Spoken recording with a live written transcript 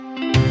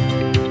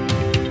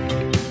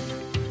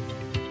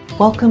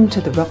Welcome to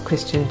the Rock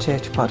Christian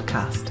Church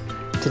podcast.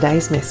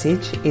 Today's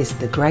message is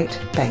The Great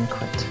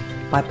Banquet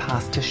by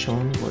Pastor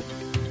Sean Wood.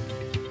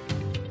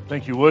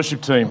 Thank you,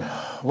 worship team.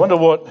 I wonder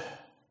what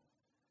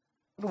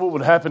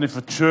would happen if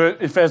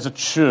as a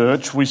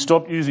church we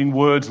stopped using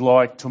words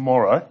like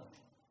tomorrow,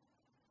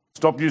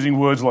 stopped using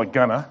words like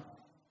gonna,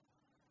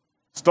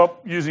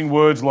 stopped using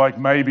words like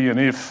maybe and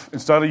if,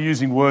 and started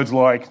using words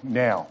like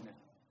now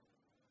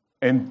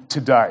and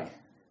today.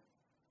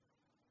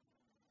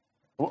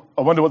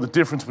 I wonder what the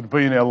difference would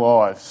be in our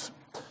lives.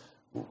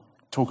 We'll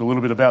talk a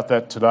little bit about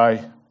that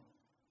today.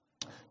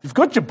 If you've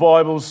got your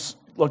Bibles,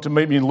 I'd like to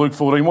meet me in Luke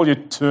 14. While you're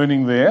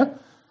turning there,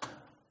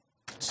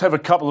 just have a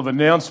couple of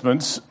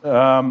announcements.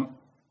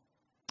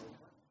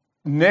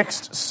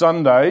 Next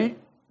Sunday,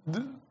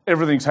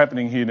 everything's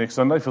happening here next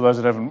Sunday, for those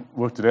that haven't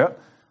worked it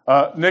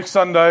out. Next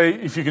Sunday,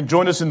 if you can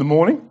join us in the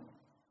morning,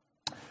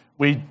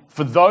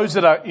 for those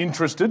that are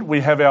interested,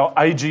 we have our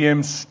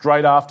AGM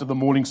straight after the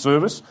morning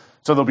service.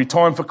 So there'll be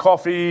time for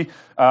coffee,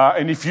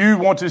 and if you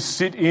want to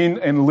sit in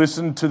and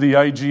listen to the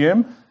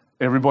AGM,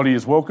 everybody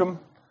is welcome.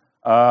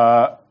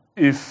 Of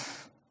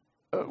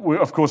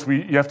course,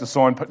 you have to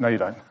sign. No, you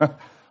don't.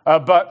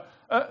 But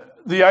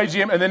the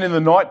AGM, and then in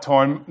the night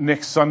time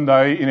next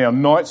Sunday, in our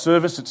night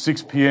service at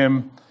 6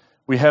 p.m,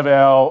 we have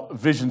our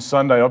Vision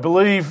Sunday. I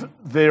believe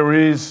there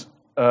is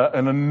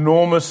an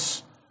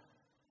enormous.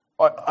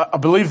 I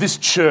believe this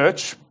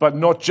church, but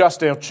not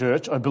just our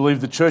church. I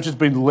believe the church has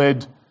been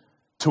led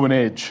to an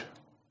edge.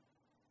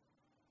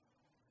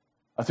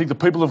 I think the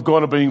people of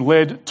God are being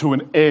led to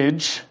an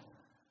edge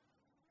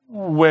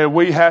where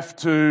we have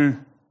to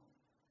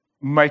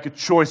make a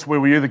choice where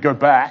we either go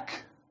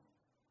back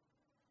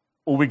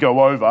or we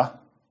go over.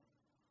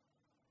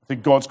 I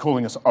think God's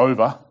calling us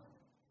over.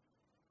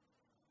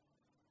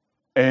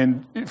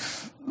 And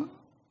if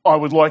I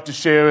would like to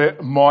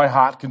share my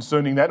heart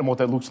concerning that and what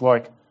that looks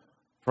like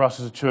for us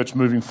as a church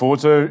moving forward.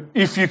 So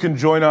if you can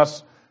join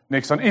us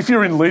next Sunday, if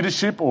you're in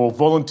leadership or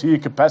volunteer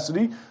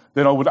capacity,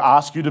 then I would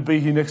ask you to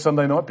be here next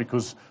Sunday night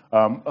because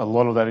a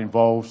lot of that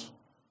involves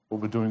what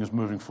we're doing is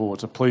moving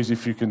forward. So please,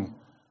 if you can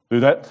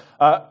do that.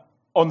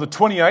 On the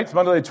 28th,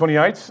 Monday the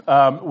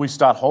 28th, we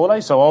start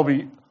holiday, so I'll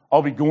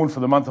be gone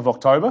for the month of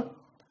October.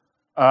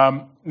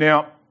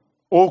 Now,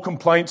 all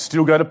complaints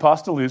still go to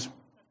Pastor Liz.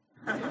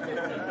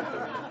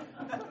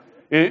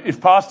 If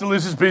Pastor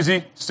Liz is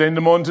busy, send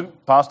them on to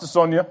Pastor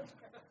Sonia.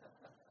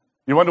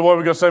 You wonder why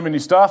we've got so many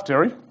staff,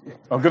 Terry?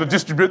 I've got to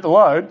distribute the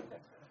load.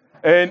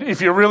 And if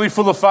you're really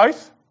full of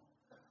faith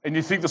and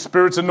you think the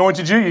Spirit's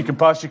anointed you, you can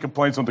pass your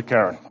complaints on to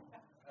Karen.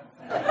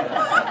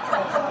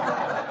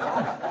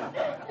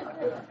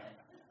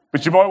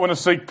 But you might want to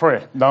seek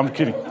prayer. No, I'm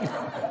kidding.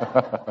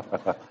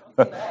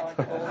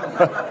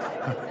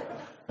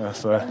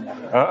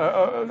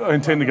 I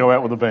intend to go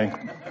out with a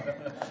bang.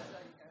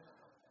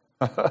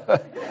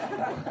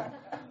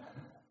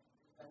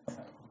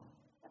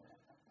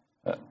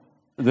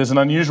 There's an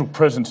unusual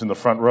presence in the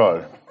front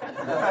row.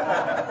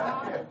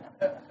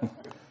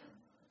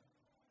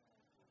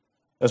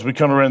 As we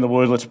come around the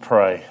word, let's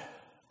pray.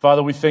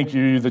 Father, we thank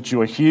you that you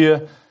are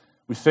here.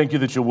 We thank you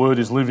that your word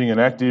is living and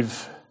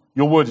active.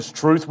 Your word is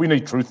truth. We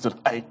need truth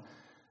today.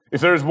 If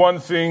there is one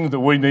thing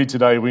that we need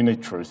today, we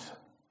need truth.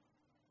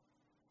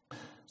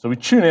 So we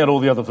tune out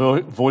all the other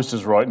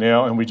voices right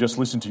now and we just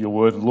listen to your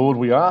word. Lord,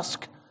 we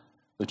ask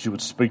that you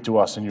would speak to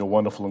us in your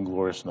wonderful and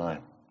glorious name.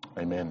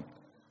 Amen.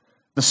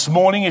 This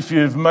morning, if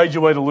you've made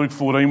your way to Luke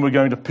 14, we're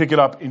going to pick it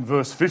up in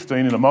verse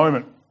 15 in a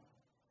moment.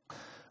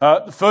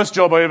 The first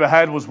job I ever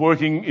had was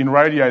working in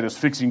radiators,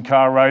 fixing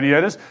car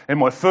radiators, and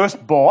my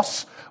first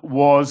boss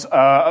was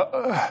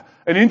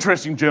an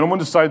interesting gentleman,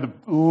 to say the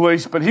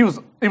least, but he was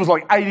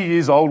like 80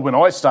 years old when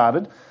I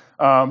started,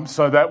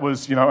 so that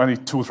was only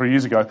 2 or 3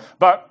 years ago.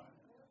 But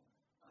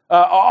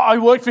I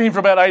worked for him for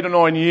about 8 or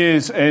 9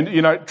 years, and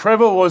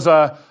Trevor was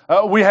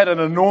we had an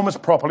enormous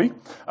property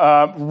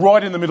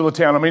right in the middle of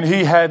town. I mean,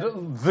 he had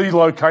the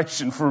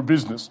location for a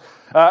business.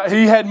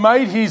 He had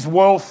made his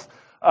wealth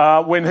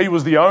when he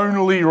was the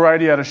only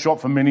radiator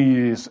shop for many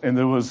years, and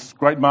there was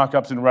great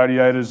markups in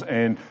radiators,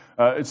 and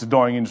it's a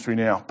dying industry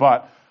now.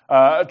 But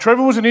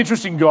Trevor was an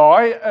interesting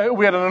guy.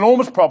 We had an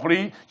enormous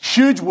property,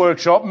 huge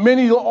workshop,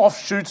 many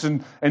offshoots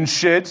and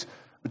sheds,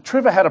 but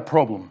Trevor had a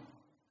problem.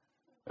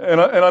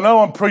 And I know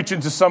I'm preaching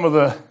to some of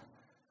the...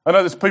 I know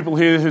there's people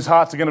here whose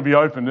hearts are going to be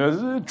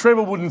open.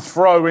 Trevor wouldn't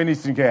throw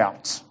anything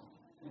out.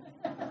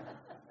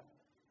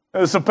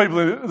 There's some people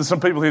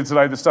here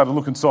today that started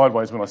looking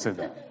sideways when I said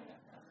that.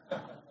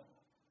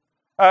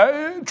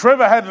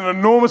 Trevor had an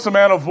enormous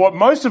amount of what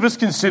most of us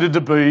considered to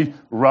be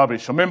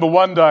rubbish. I remember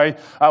one day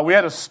we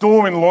had a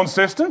storm in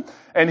Launceston,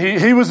 and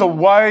he was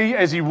away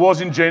as he was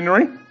in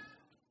January,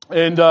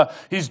 and two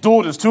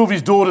of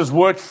his daughters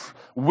worked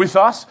with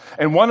us,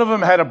 and one of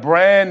them had a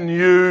brand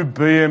new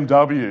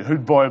BMW.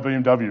 Who'd buy a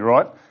BMW,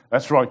 right?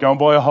 That's right, go and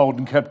buy a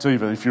Holden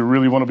Captiva if you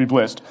really want to be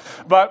blessed.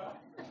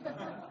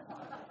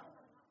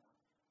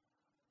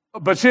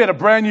 But she had a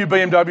brand new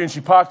BMW and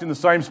she parked in the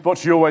same spot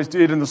she always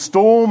did, and the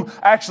storm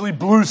actually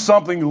blew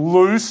something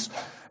loose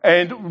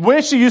And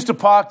where she used to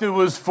park, there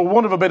was, for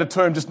want of a better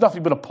term, just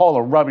nothing but a pile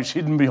of rubbish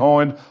hidden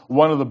behind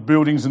one of the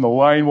buildings in the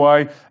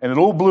laneway, and it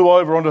all blew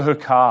over onto her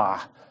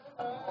car.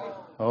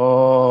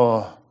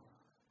 Oh,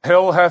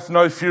 hell hath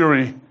no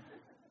fury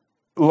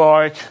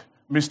like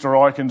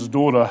Mr. Icon's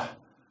daughter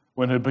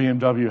when her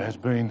BMW has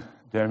been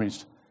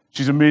damaged.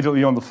 She's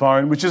immediately on the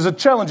phone, which is a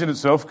challenge in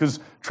itself because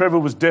Trevor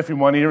was deaf in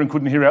one ear and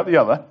couldn't hear out the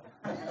other.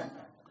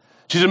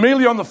 She's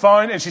immediately on the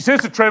phone and she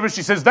says to Trevor,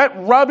 she says, that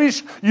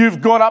rubbish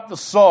you've got up the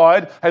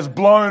side has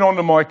blown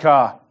onto my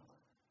car.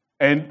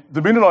 And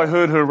the minute I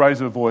heard her raise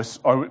her voice,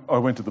 I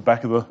went to the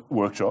back of the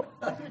workshop.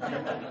 I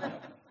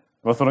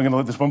thought, I'm going to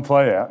let this one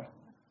play out.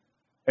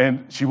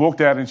 And she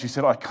walked out and she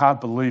said, I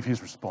can't believe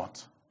his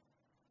response.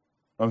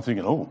 I'm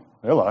thinking, oh,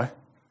 hello.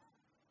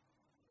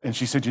 And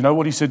she said, you know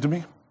what he said to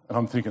me? And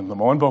I'm thinking, the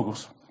mind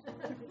boggles.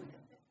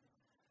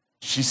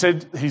 She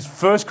said, his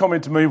first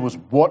comment to me was,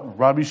 what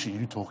rubbish are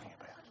you talking about?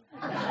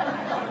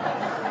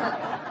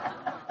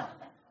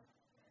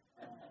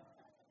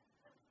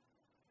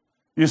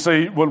 You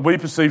see, what we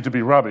perceive to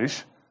be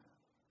rubbish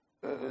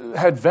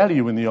had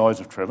value in the eyes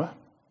of Trevor.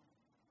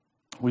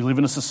 We live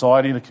in a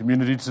society, in a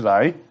community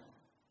today,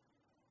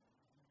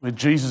 where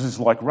Jesus is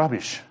like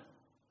rubbish.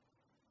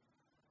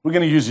 We're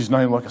going to use his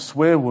name like a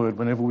swear word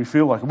whenever we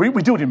feel like it.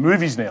 We do it in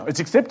movies now.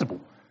 It's acceptable.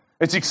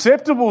 It's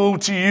acceptable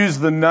to use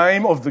the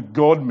name of the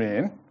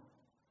God-man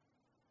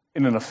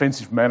in an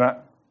offensive manner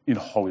in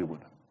Hollywood.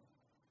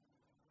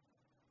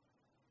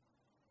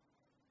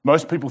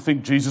 Most people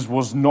think Jesus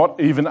was not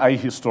even a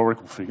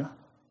historical figure.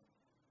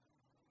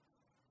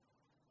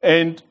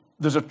 And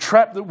there's a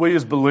trap that we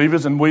as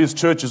believers and we as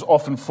churches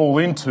often fall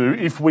into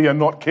if we are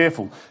not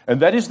careful. And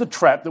that is the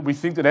trap that we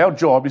think that our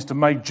job is to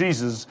make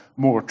Jesus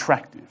more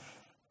attractive.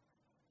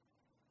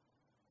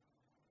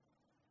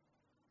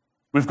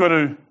 We've got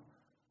to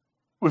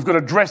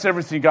dress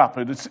everything up,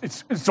 and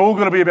it's all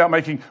got to be about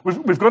making.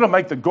 We've got to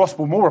make the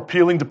gospel more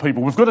appealing to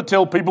people. We've got to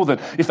tell people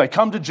that if they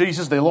come to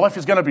Jesus, their life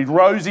is going to be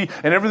rosy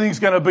and everything's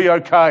going to be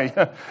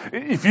okay.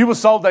 If you were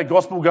sold that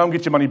gospel, go and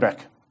get your money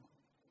back.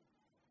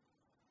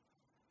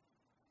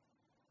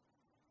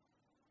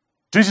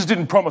 Jesus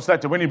didn't promise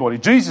that to anybody.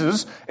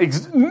 Jesus,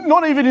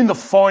 not even in the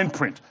fine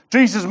print,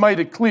 Jesus made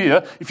it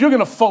clear, if you're going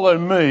to follow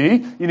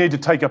me, you need to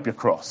take up your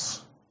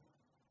cross.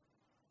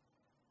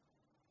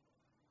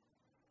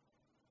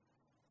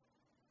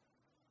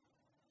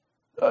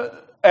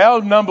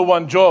 Our number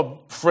one job,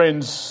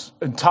 friends,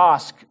 and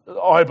task,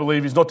 I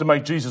believe, is not to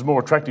make Jesus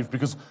more attractive,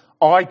 because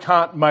I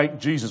can't make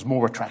Jesus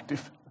more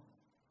attractive.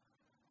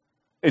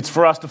 It's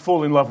for us to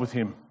fall in love with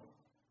him.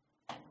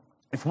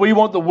 If we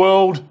want the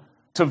world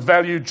to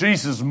value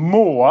Jesus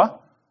more,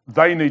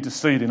 they need to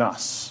see it in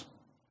us.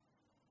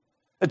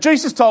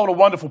 Jesus told a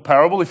wonderful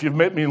parable, if you've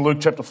met me in Luke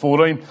chapter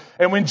 14,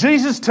 and when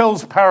Jesus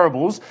tells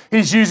parables,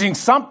 he's using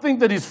something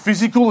that is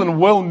physical and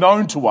well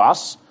known to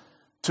us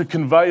to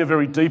convey a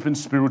very deep and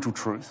spiritual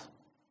truth.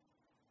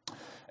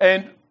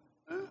 And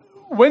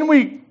when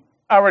we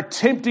are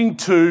attempting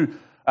to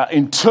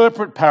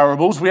interpret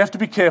parables, we have to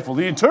be careful.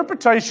 The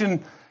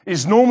interpretation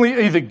is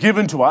normally either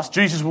given to us,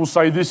 Jesus will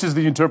say this is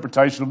the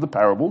interpretation of the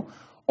parable,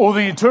 or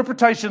the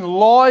interpretation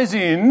lies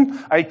in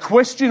a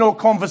question or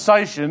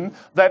conversation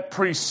that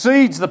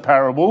precedes the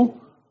parable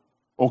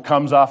or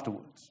comes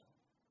afterwards.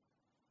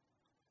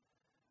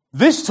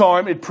 This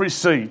time it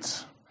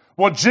precedes.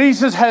 What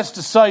Jesus has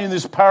to say in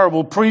this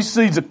parable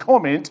precedes a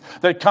comment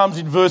that comes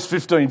in verse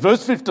 15.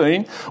 Verse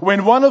 15,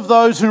 when one of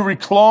those who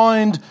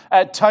reclined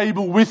at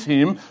table with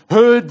him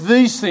heard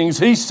these things,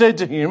 he said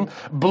to him,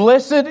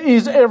 blessed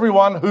is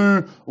everyone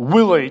who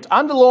will eat.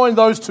 Underline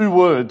those two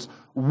words,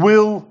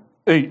 will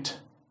eat.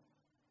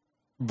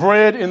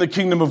 Bread in the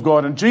kingdom of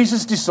God. And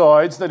Jesus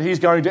decides that he's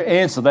going to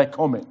answer that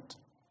comment.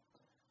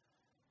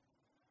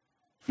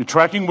 If you're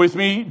tracking with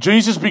me,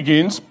 Jesus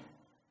begins.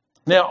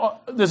 Now,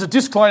 there's a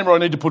disclaimer I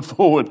need to put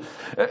forward.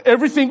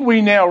 Everything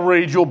we now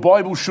read, your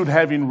Bible should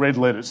have in red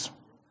letters.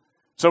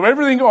 So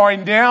everything I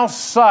now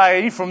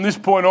say from this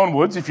point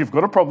onwards, if you've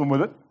got a problem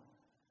with it,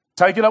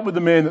 take it up with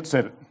the man that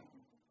said it.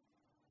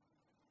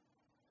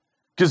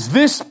 Because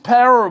this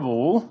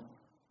parable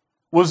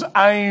was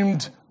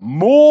aimed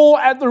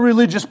more at the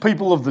religious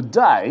people of the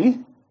day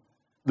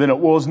than it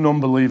was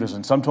non-believers.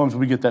 And sometimes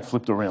we get that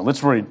flipped around.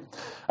 Let's read.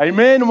 A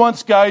man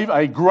once gave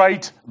a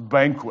great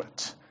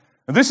banquet.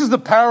 And this is the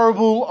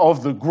parable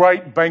of the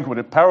Great Banquet.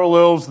 It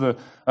parallels the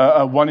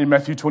one in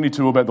Matthew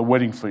 22 about the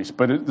wedding feast,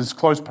 but there's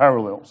close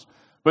parallels.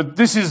 But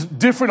this is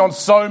different on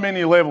so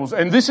many levels.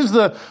 And this is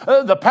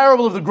the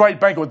parable of the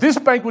Great Banquet. This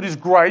banquet is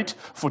great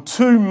for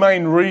two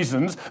main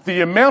reasons.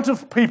 The amount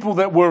of people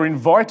that were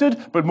invited,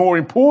 but more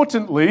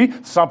importantly,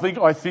 something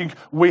I think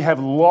we have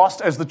lost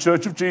as the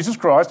Church of Jesus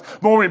Christ.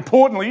 More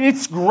importantly,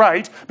 it's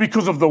great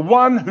because of the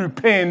one who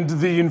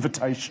penned the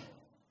invitation.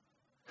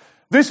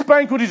 This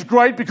banquet is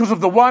great because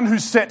of the one who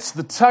sets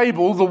the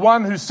table, the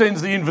one who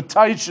sends the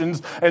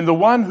invitations, and the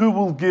one who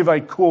will give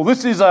a call.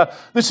 This is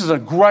a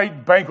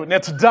great banquet. Now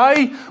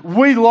today,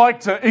 we like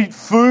to eat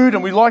food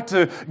and we like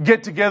to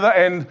get together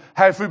and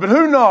have food. But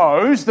who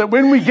knows that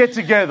when we get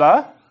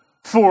together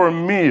for a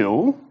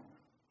meal,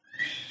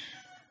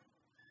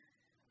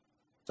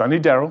 Don't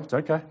need Daryl, it's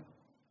okay.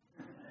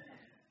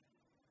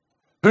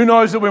 Who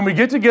knows that when we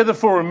get together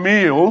for a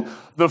meal,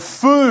 the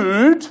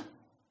food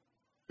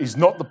is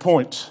not the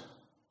point.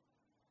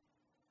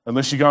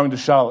 Unless you're going to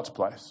Charlotte's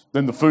place.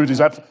 Then the food is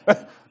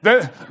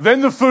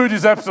then the food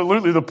is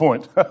absolutely the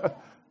point.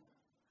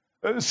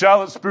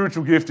 Charlotte's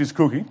spiritual gift is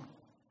cooking.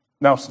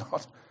 No, it's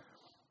not.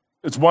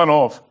 It's one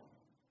of.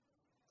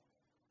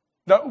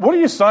 Now, what are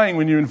you saying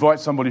when you invite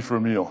somebody for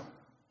a meal?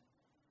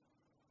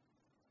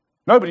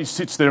 Nobody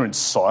sits there in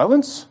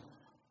silence.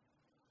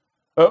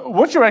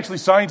 What you're actually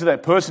saying to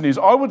that person is,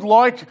 I would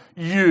like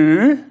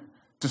you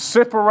to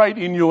separate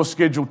in your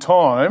scheduled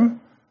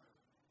time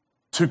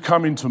to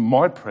come into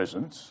my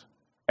presence,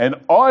 and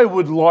I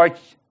would like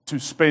to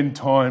spend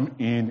time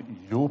in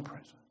your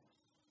presence.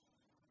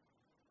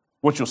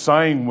 What you're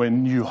saying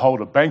when you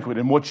hold a banquet,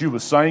 and what you were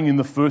saying in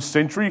the first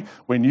century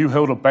when you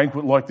held a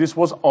banquet like this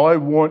was, I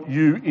want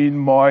you in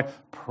my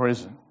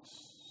presence.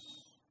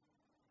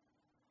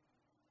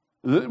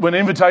 When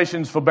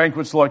invitations for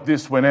banquets like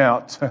this went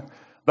out,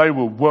 they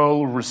were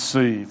well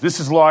received. This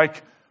is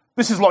like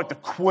the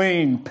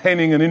Queen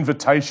penning an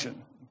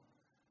invitation,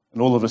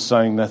 and all of us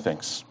saying no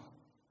thanks.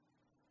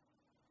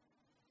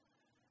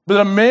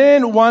 But a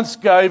man once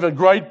gave a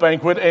great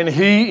banquet and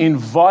he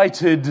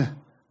invited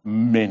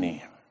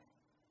many.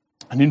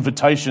 An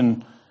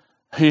invitation,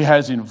 he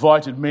has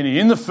invited many.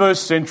 In the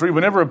first century,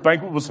 whenever a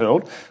banquet was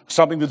held,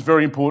 something that's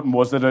very important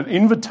was that an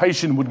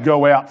invitation would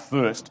go out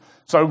first.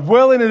 So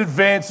well in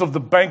advance of the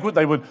banquet,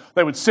 they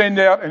would send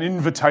out an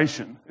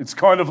invitation. It's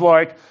kind of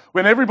like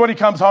when everybody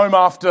comes home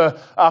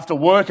after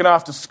work and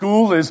after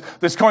school,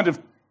 there's kind of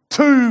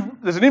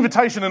there's an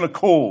invitation and a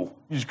call,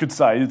 you could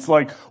say. It's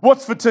like,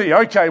 what's for tea?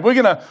 Okay, we're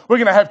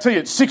gonna have tea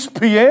at 6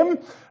 p.m.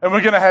 and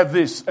we're gonna have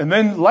this. And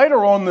then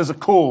later on there's a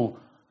call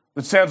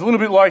that sounds a little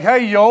bit like,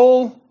 hey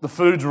y'all, the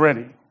food's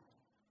ready.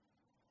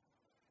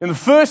 In the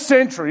first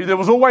century, there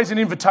was always an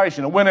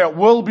invitation. It went out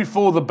well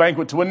before the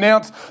banquet to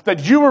announce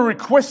that you were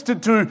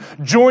requested to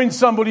join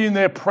somebody in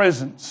their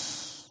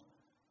presence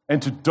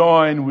and to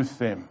dine with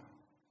them.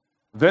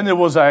 Then there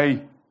was a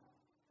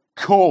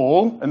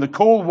call, and the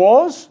call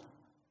was,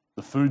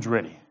 the food's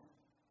ready.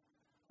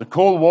 The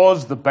call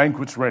was, the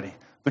banquet's ready.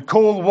 The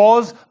call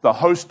was, the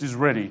host is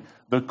ready.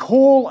 The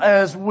call,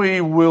 as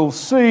we will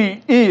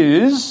see,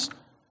 is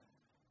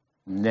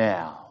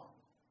now.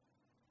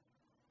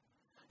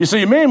 You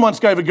see, a man once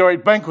gave a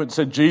great banquet,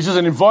 said Jesus,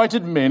 and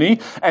invited many,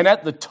 and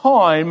at the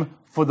time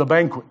for the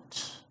banquet,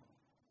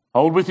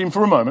 hold with him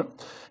for a moment,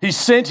 he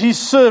sent his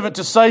servant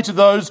to say to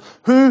those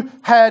who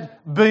had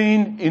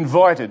been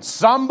invited.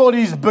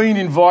 Somebody's been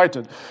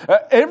invited.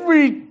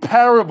 Every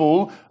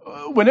parable,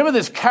 whenever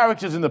there's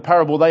characters in the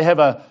parable, they have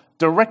a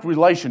direct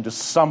relation to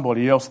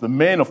somebody else. The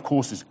man, of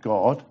course, is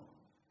God.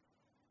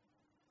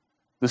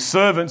 The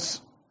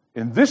servants,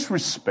 in this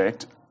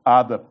respect,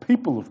 are the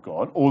people of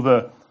God, or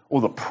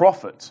the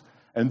prophets.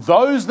 And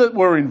those that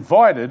were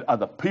invited are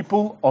the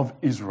people of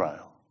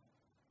Israel.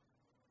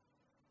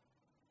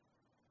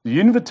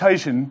 The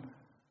invitation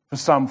for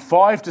some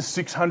 500 to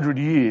 600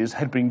 years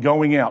had been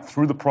going out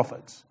through the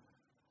prophets.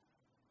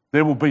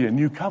 There will be a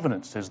new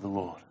covenant, says the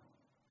Lord.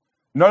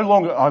 No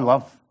longer, I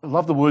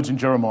love the words in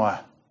Jeremiah.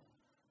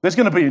 There's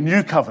going to be a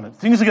new covenant.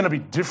 Things are going to be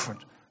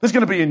different. There's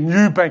going to be a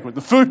new banquet.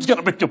 The food's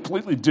going to be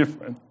completely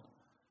different.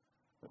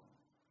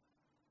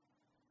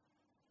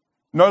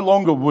 No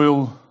longer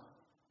will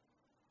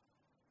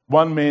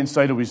one man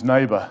say to his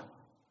neighbour,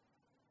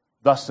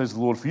 thus says the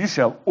Lord, for you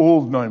shall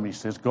all know me,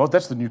 says God.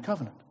 That's the new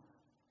covenant.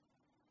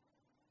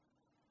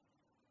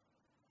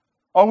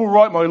 I will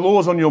write my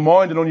laws on your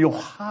mind and on your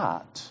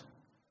heart.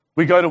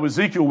 We go to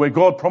Ezekiel where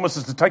God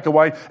promises to take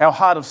away our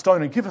heart of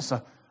stone and give us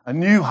a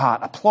new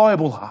heart, a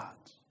pliable heart.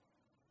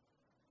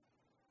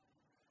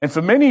 And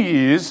for many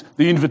years,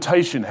 the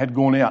invitation had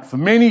gone out. For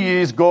many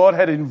years, God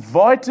had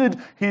invited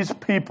his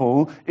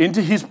people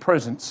into his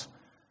presence.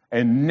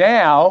 And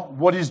now,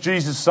 what is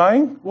Jesus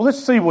saying? Well,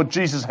 let's see what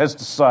Jesus has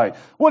to say.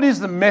 What is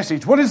the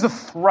message? What is the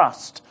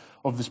thrust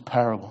of this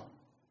parable?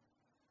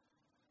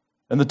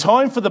 And the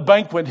time for the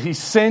banquet, he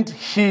sent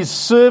his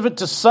servant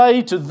to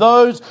say to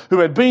those who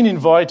had been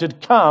invited,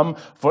 come,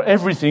 for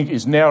everything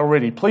is now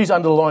ready. Please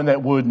underline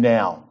that word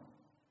now.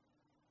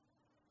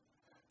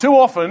 Too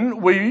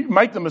often we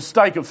make the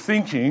mistake of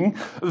thinking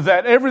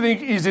that everything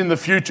is in the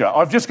future.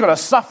 I've just got to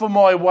suffer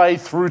my way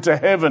through to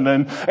heaven,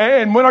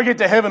 and when I get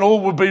to heaven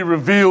all will be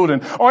revealed,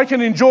 and I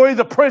can enjoy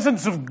the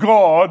presence of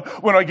God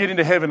when I get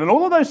into heaven. And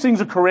all of those things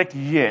are correct,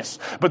 yes,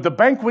 but the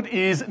banquet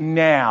is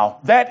now.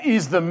 That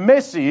is the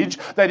message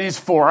that is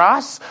for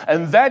us,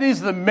 and that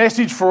is the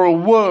message for a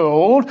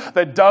world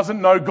that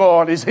doesn't know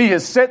God, is he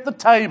has set the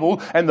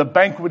table and the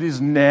banquet is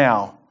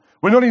now.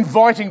 We're not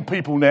inviting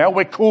people now,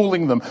 we're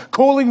calling them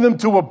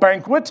to a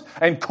banquet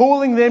and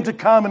calling them to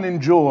come and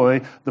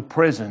enjoy the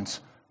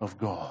presence of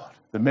God.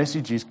 The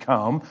message is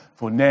come,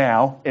 for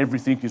now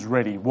everything is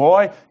ready.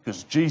 Why?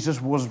 Because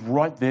Jesus was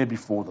right there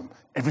before them.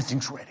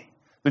 Everything's ready.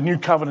 The new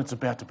covenant's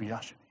about to be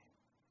ushered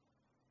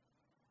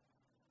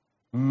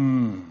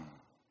in.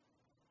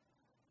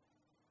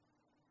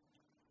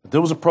 But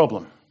there was a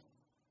problem.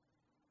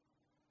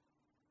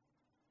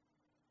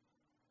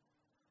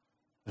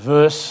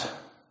 Verse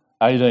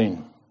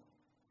 18.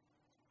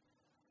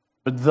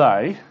 But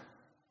they,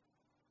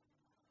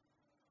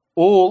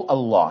 all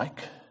alike,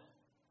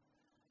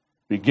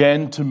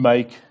 began to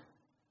make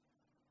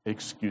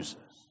excuses.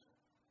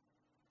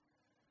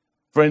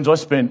 Friends, I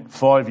spent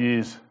 5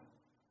 years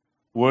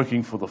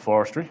working for the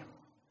forestry,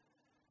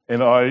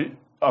 and I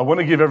want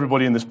to give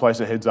everybody in this place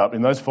a heads up.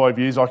 In those 5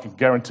 years, I can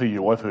guarantee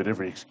you I've heard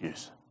every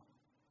excuse.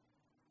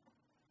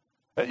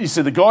 You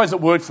see, the guys that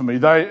worked for me,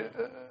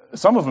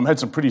 some of them had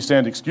some pretty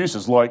sound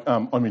excuses, like,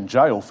 I'm in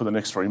jail for the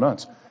next 3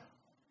 months.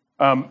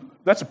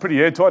 That's a pretty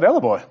airtight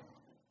alibi.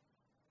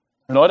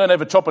 And I don't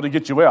have a chopper to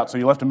get you out, so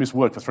you'll have to miss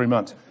work for 3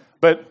 months.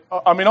 But,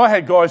 I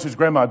had guys whose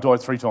grandma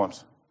died 3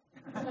 times.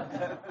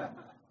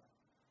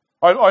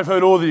 I've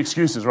heard all the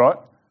excuses, right?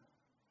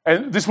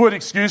 And this word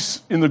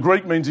excuse in the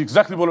Greek means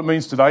exactly what it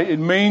means today. It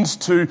means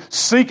to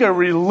seek a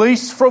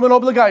release from an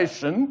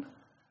obligation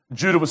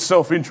due to a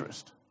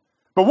self-interest.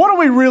 But what are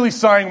we really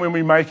saying when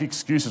we make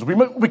excuses?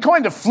 We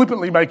kind of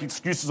flippantly make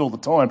excuses all the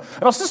time.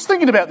 And I was just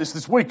thinking about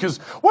this week, because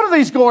what are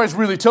these guys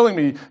really telling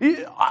me?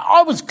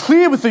 I was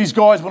clear with these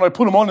guys when I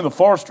put them on in the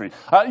forestry.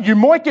 You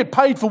might get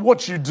paid for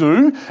what you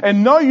do,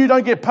 and no, you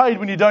don't get paid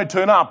when you don't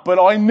turn up, but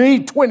I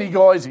need 20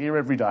 guys here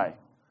every day.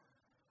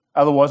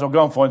 Otherwise, I'll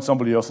go and find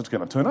somebody else that's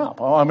going to turn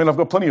up. I've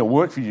got plenty of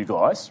work for you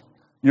guys.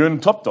 You earn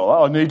top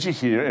dollar. I need you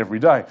here every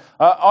day.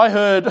 I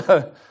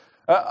heard...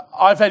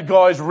 I've had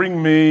guys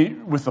ring me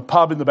with the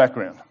pub in the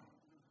background.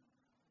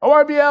 I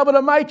won't be able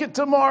to make it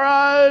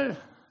tomorrow.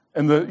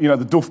 And the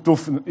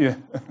doof. And yeah.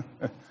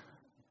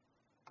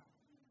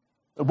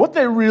 What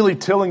they're really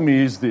telling me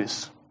is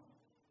this.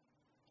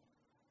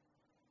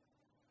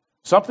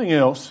 Something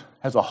else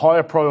has a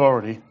higher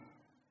priority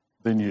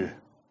than you.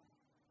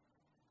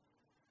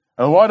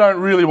 And I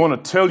don't really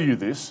want to tell you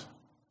this,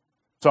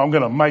 so I'm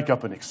going to make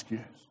up an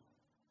excuse.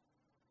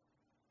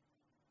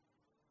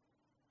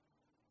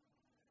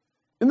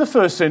 In the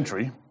first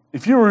century,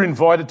 if you were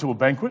invited to a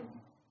banquet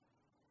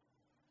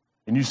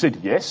and you said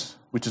yes,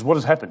 which is what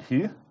has happened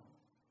here,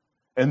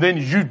 and then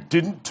you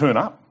didn't turn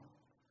up,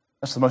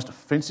 that's the most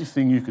offensive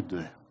thing you could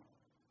do.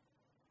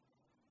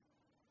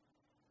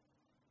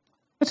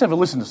 Let's have a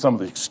listen to some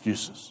of the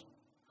excuses.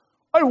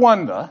 I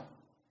wonder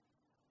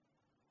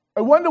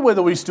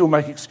whether we still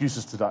make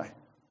excuses today. I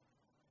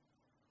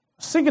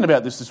was thinking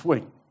about this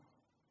week.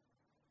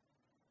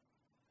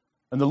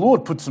 And the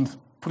Lord put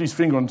his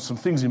finger on some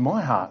things in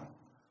my heart.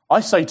 I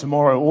say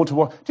tomorrow or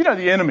tomorrow. Do you know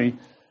the enemy?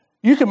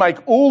 You can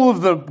make all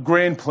of the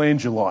grand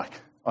plans you like.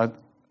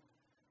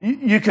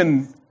 You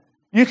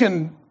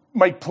can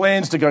make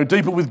plans to go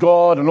deeper with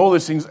God and all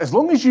these things. As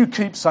long as you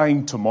keep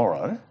saying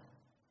tomorrow,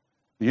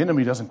 the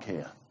enemy doesn't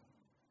care.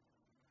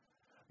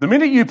 The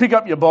minute you pick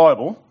up your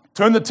Bible,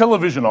 turn the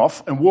television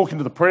off and walk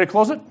into the prayer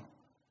closet,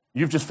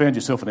 you've just found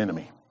yourself an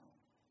enemy.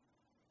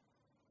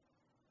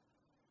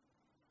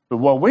 But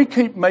while we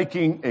keep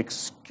making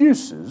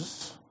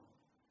excuses,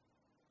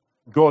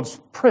 God's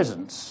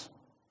presence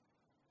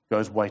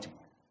goes waiting.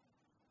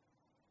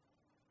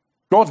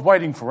 God's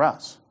waiting for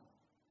us.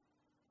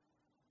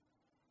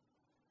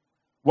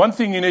 One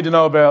thing you need to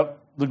know about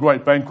the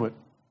Great Banquet,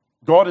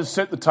 God has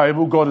set the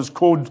table. God has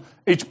called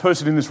each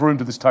person in this room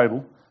to this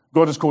table.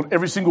 God has called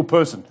every single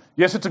person.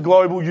 Yes, it's a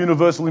global,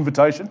 universal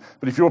invitation,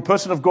 but if you're a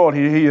person of God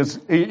here, He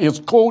has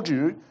called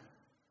you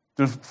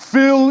to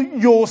fill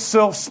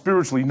yourself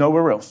spiritually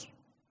nowhere else.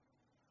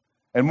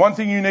 And one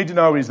thing you need to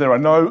know is there are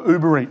no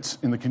Uber Eats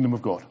in the kingdom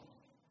of God.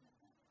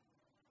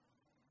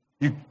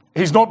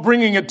 He's not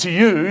bringing it to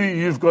you.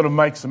 You've got to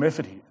make some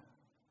effort here.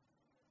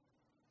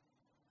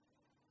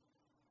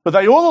 But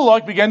they all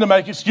alike began to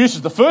make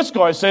excuses. The first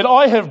guy said,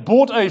 I have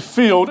bought a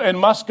field and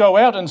must go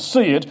out and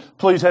see it.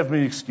 Please have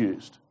me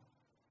excused.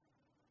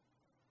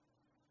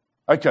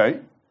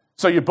 Okay,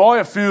 so you buy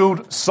a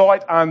field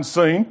sight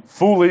unseen,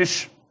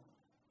 foolish,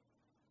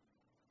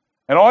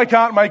 and I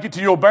can't make it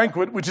to your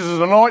banquet, which is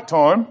at night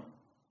time,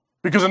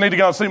 because I need to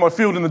go and see my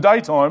field in the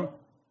daytime.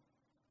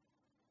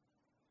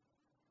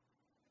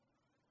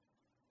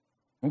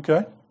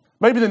 Okay.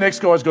 Maybe the next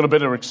guy's got a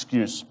better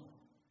excuse.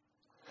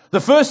 The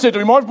first said to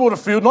him, I've bought a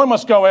field and I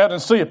must go out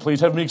and see it, please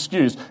have me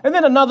excused. And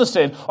then another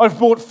said, I've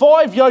bought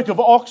 5 yoke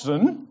of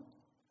oxen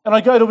and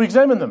I go to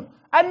examine them.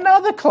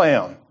 Another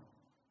clown.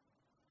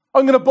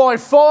 I'm going to buy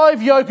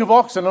 5 yoke of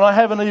oxen and I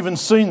haven't even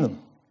seen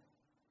them.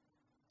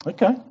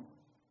 Okay.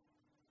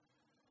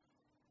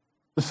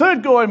 The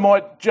third guy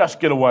might just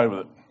get away with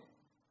it.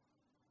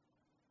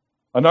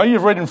 I know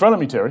you've read in front of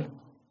me, Terry.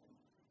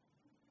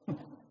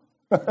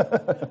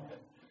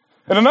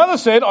 And another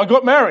said, I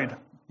got married.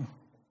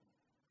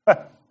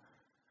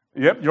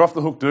 Yep, you're off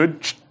the hook,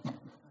 dude.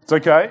 It's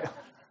okay.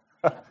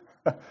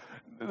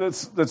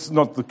 That's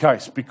not the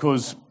case,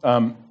 because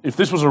if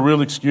this was a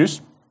real excuse,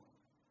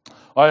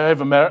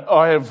 I've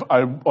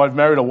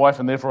married a wife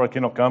and therefore I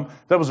cannot come.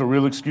 If that was a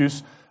real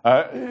excuse.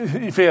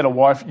 If he had a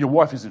wife, your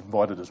wife is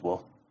invited as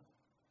well.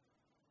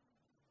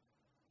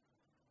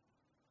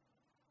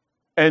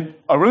 And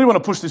I really want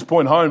to push this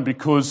point home,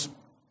 because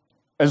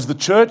as the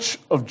church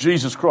of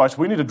Jesus Christ,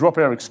 we need to drop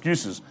our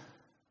excuses,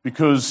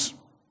 because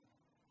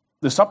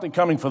there's something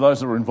coming for those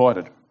that are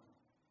invited.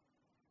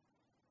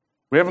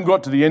 We haven't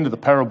got to the end of the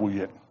parable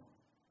yet.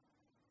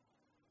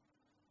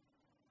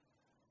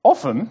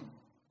 Often,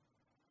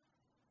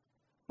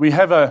 we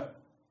have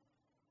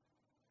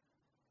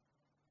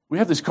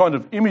this kind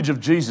of image of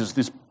Jesus,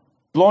 this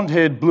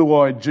blonde-haired,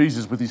 blue-eyed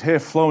Jesus with his hair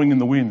flowing in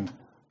the wind,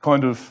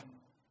 kind of.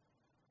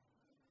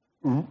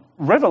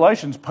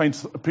 Revelations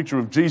paints a picture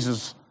of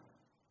Jesus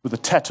with a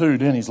tattoo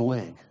down his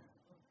leg.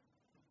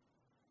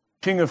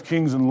 King of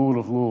kings and Lord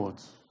of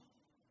lords.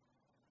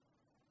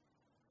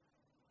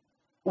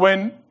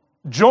 When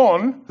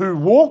John, who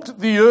walked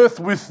the earth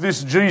with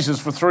this Jesus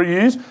for 3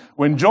 years,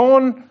 when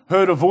John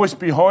heard a voice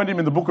behind him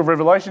in the book of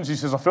Revelations, he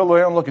says, I fell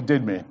down like a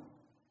dead man.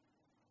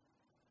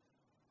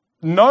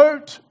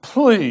 Note,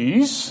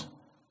 please,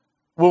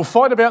 we'll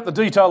fight about the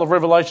detail of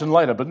Revelation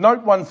later, but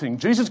note one thing.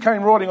 Jesus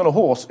came riding on a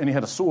horse and he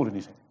had a sword in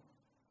his hand.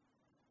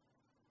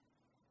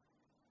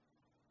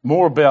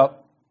 More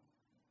about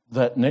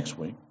that next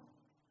week.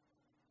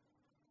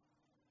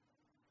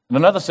 And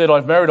another said,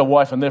 I've married a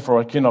wife and therefore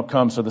I cannot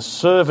come. So the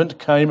servant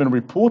came and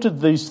reported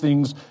these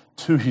things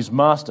to his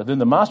master. Then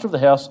the master of the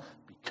house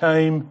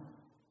became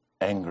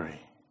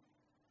angry.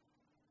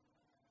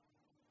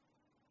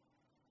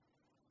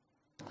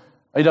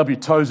 A.W.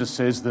 Tozer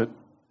says that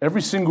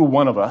every single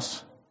one of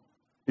us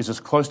is as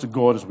close to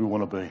God as we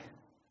want to be.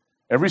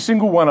 Every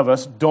single one of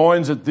us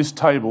dines at this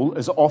table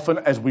as often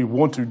as we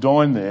want to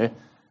dine there.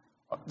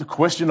 The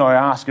question I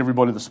ask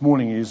everybody this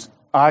morning is,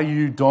 are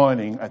you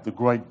dining at the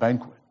Great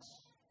Banquet?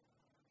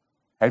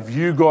 Have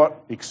you got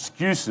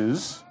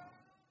excuses?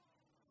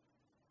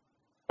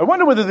 I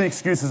wonder whether the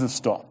excuses have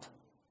stopped.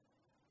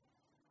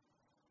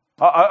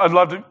 I'd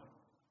love to.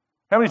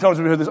 How many times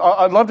have we heard this?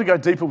 I'd love to go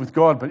deeper with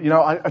God, but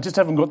I just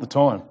haven't got the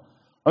time.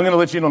 I'm going to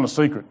let you in on a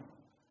secret.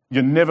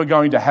 You're never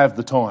going to have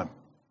the time.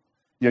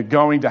 You're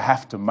going to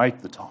have to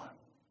make the time.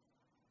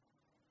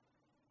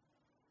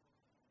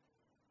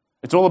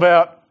 It's all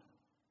about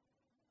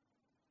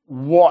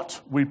what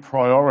we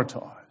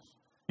prioritise.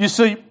 You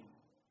see,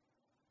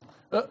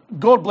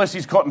 God bless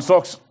his cotton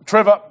socks.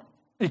 Trevor,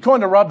 he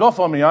kind of rubbed off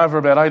on me over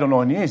about 8 or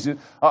 9 years.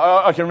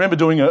 I can remember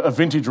doing a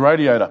vintage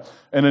radiator.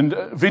 And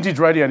in vintage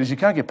radiators, you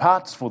can't get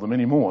parts for them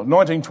anymore.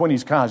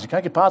 1920s cars, you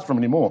can't get parts for them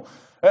anymore.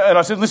 And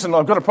I said, listen,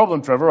 I've got a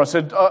problem, Trevor. I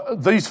said,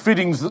 these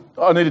fittings,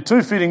 I needed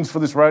 2 fittings for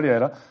this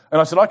radiator. And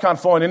I said, I can't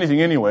find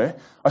anything anywhere.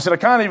 I said, I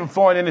can't even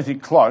find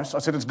anything close. I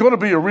said, it's got to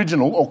be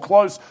original or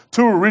close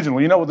to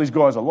original. You know what these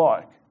guys are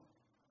like.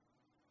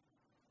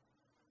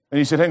 And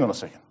he said, hang on a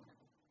second.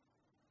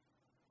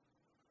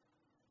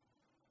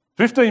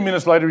 15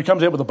 minutes later, he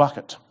comes out with a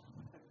bucket.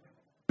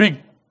 Big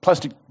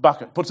plastic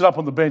bucket. Puts it up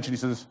on the bench and he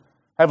says,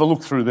 have a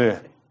look through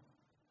there.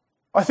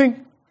 I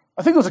think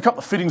there was a couple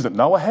of fittings that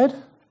Noah had.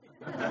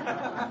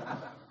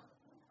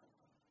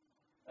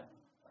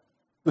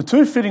 The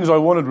 2 fittings I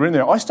wanted were in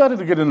there. I started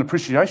to get an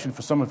appreciation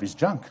for some of his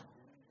junk.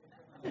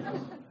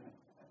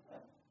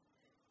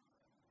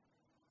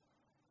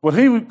 What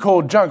he would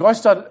call junk,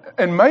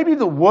 and maybe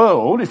the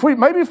world, if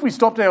we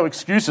stopped our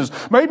excuses,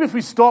 maybe if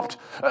we stopped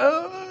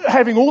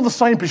having all the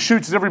same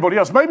pursuits as everybody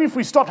else, maybe if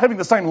we stopped having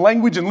the same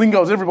language and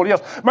lingo as everybody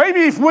else, maybe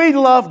if we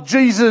loved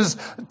Jesus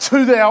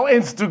to our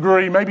nth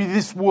degree, maybe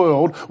this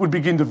world would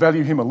begin to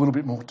value him a little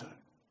bit more too.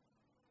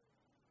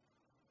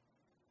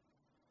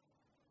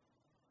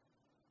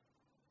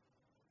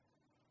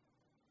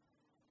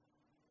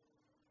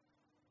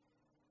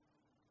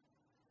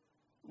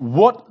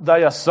 What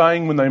they are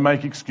saying when they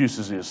make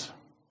excuses is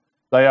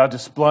they are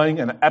displaying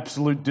an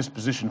absolute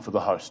disposition for the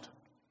host.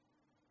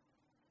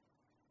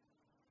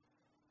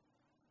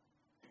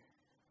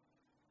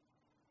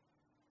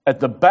 At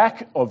the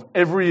back of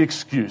every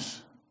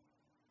excuse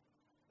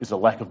is a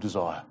lack of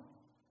desire.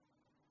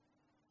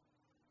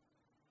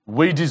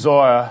 We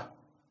desire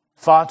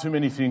far too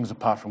many things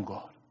apart from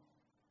God.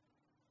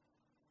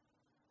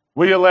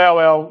 We allow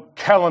our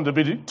calendar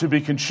to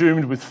be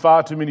consumed with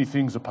far too many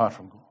things apart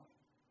from God.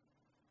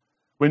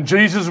 When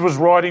Jesus was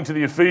writing to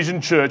the Ephesian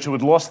church who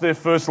had lost their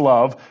first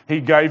love, he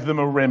gave them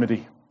a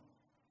remedy.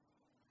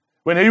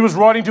 When he was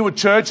writing to a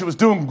church who was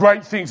doing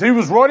great things, he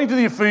was writing to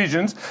the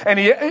Ephesians and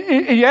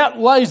he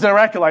outlays their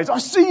accolades. I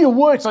see your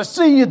works, I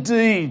see your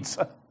deeds.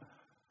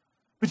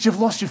 But you've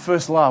lost your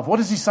first love. What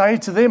does he say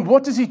to them?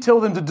 What does he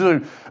tell them to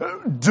do?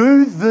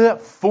 Do the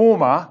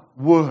former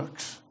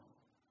works.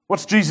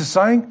 What's Jesus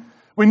saying?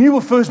 When you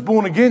were first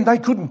born again, they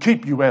couldn't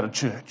keep you out of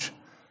church.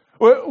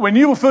 When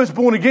you were first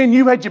born again,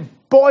 you had your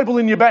Bible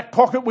in your back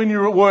pocket when you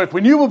were at work.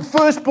 When you were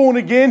first born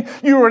again,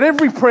 you were at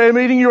every prayer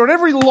meeting, you were at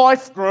every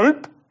life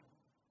group.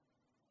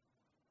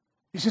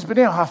 He says, but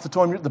now half the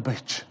time you're at the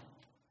beach.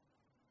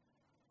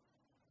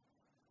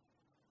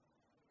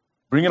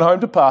 Bring it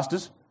home to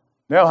pastors.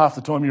 Now half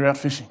the time you're out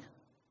fishing.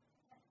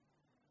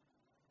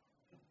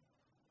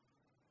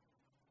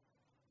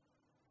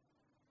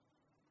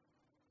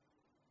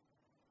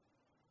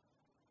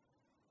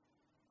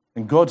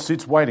 And God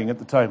sits waiting at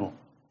the table.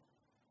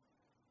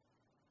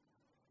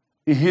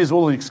 He hears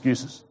all the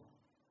excuses.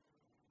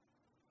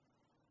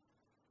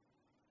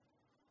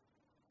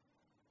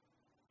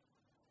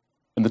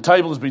 And the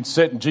table has been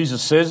set, and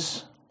Jesus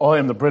says, I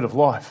am the bread of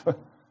life.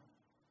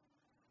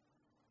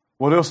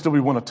 What else do we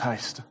want to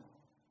taste?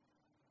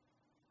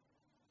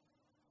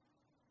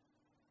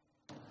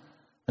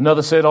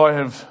 Another said, I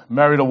have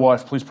married a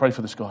wife. Please pray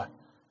for this guy.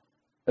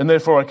 And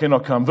therefore I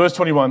cannot come. Verse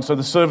 21, so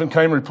the servant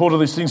came and reported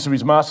these things to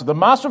his master. The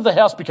master of the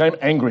house became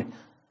angry.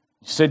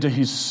 He said to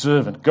his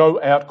servant,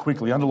 go out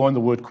quickly. Underline the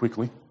word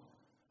quickly.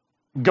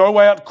 Go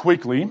out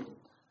quickly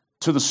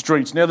to the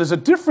streets. Now there's a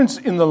difference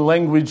in the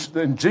language,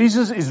 and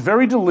Jesus is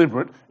very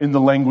deliberate in the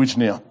language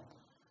now.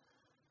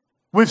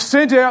 We've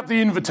sent out the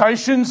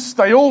invitations.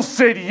 They all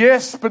said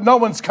yes, but no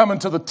one's coming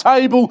to the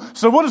table.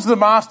 So what does the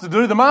master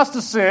do? The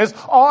master says,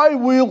 I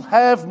will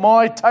have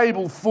my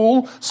table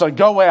full, so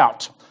go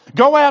out.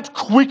 Go out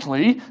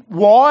quickly.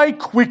 Why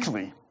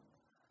quickly?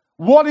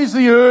 What is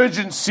the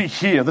urgency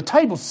here? The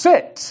table's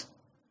set.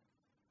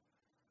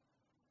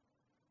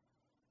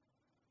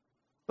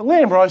 The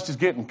lamb roast is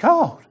getting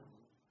cold.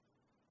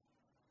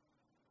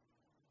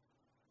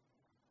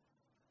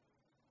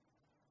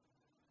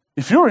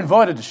 If you're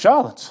invited to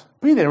Charlotte's,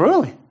 be there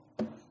early.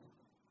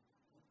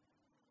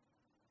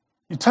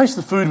 You taste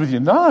the food with your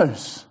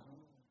nose.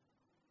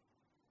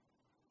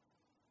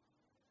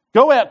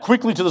 Go out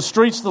quickly to the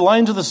streets, the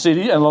lanes of the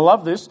city, and I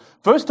love this.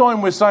 First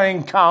time we're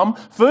saying come,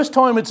 first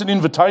time it's an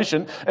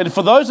invitation. And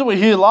for those that were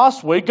here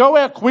last week, go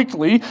out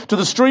quickly to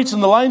the streets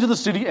and the lanes of the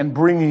city and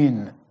bring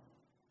in.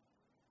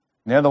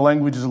 Now the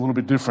language is a little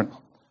bit different.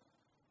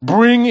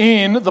 Bring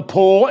in the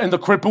poor and the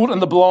crippled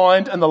and the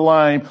blind and the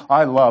lame.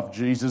 I love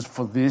Jesus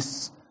for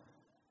this.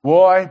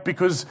 Why?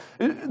 Because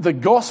the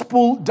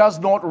gospel does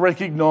not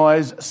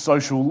recognize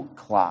social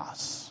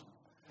class.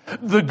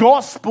 The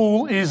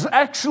gospel is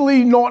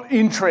actually not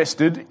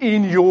interested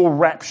in your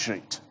rap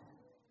sheet.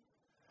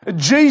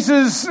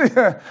 Jesus,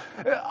 I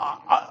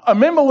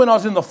remember when I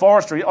was in the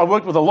forestry, I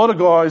worked with a lot of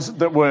guys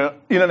that were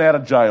in and out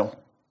of jail.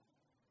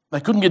 They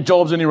couldn't get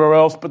jobs anywhere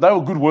else, but they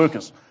were good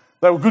workers.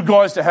 They were good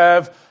guys to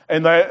have,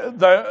 and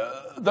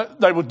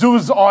they would do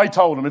as I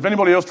told them. If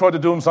anybody else tried to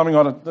do them something,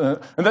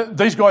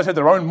 these guys had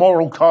their own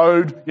moral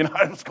code. You know,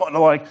 it's kind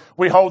of like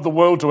we hold the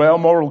world to our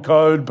moral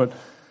code. But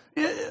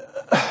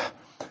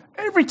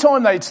every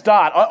time they'd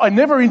start, I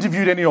never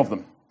interviewed any of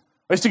them.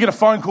 I used to get a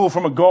phone call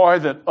from a guy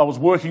that I was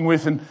working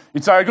with, and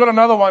he'd say, I got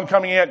another one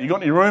coming out. You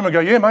got in your room? I go,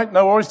 yeah, mate,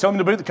 no worries. Tell me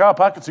to be at the car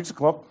park at 6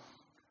 o'clock.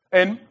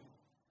 And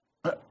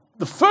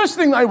the first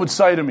thing they would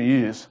say to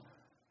me is,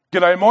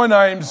 g'day, my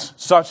name's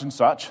such and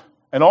such,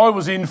 and I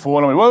was in for,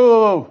 and I went, whoa,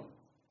 whoa, whoa.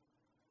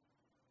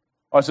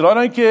 I said, I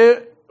don't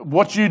care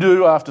what you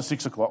do after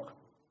 6 o'clock.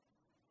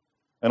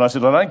 And I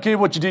said, I don't care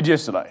what you did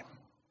yesterday.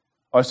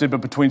 I said,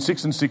 but between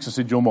 6 and 6, I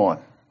said, you're mine.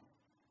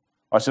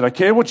 I said, I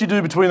care what you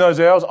do between those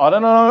hours. I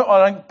don't know.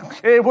 I don't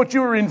care what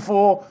you were in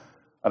for.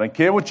 I don't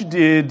care what you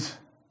did.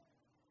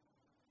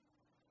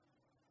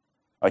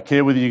 I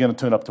care whether you're going to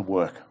turn up to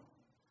work.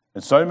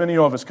 And so many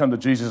of us come to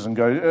Jesus and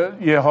go,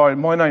 yeah, hi,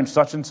 my name's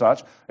such and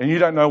such, and you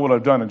don't know what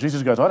I've done. And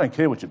Jesus goes, I don't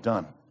care what you've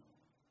done.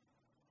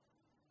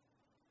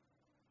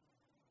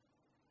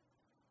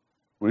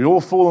 We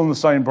all fall in the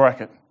same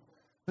bracket.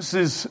 This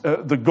is,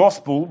 the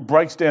gospel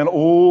breaks down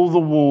all the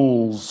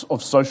walls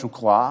of social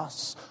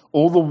class,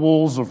 all the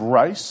walls of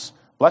race.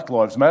 Black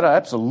lives matter,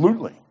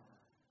 absolutely.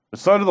 But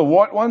so do the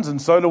white ones,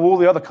 and so do all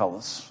the other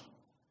colours.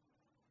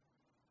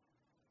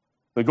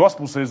 The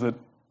gospel says that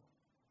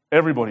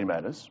everybody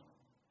matters.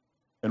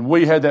 And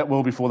we had that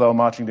well before they were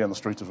marching down the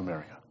streets of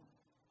America.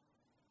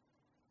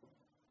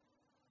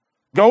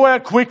 Go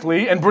out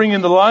quickly and bring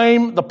in the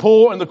lame, the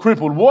poor, and the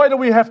crippled. Why do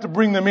we have to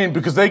bring them in?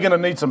 Because they're going to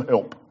need some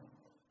help.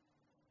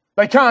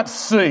 They can't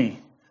see.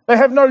 They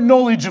have no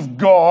knowledge of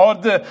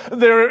God.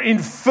 They're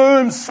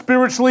infirm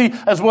spiritually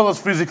as well as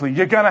physically.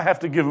 You're going to have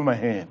to give them a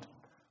hand.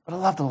 But I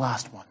love the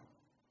last one.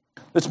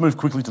 Let's move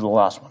quickly to the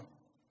last one.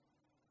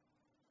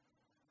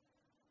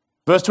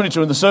 Verse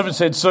 22, and the servant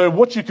said, Sir,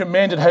 what you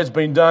commanded has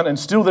been done, and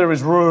still there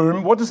is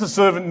room. What does the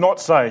servant not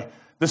say?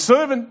 The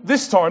servant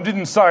this time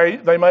didn't say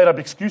they made up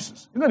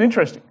excuses. Isn't that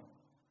interesting?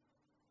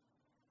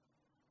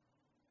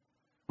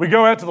 We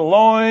go out to the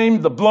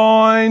lame, the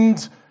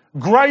blind.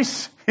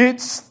 Grace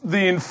hits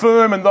the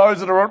infirm and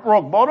those that are at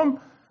rock bottom,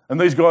 and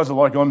these guys are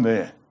like, I'm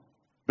there.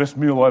 Best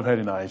meal I've had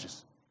in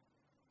ages.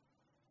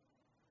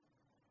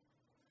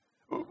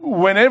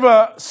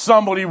 Whenever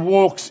somebody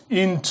walks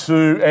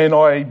into, and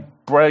I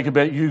brag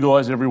about you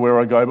guys everywhere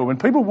I go, but when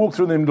people walk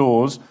through them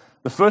doors,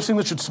 the first thing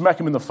that should smack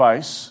them in the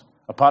face,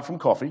 apart from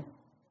coffee,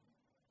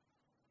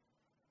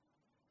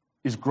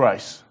 is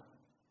grace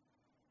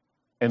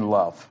and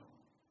love.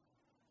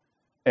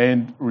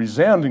 And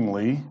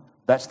resoundingly,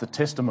 that's the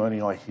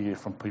testimony I hear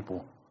from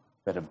people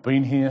that have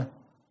been here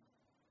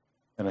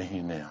and are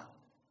here now.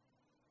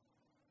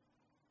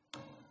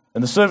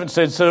 And the servant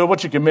said, Sir,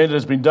 what you commanded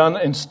has been done,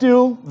 and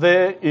still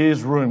there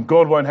is room.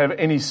 God won't have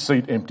any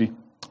seat empty.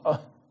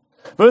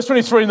 Verse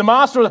 23, and the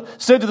master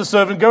said to the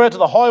servant, Go out to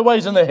the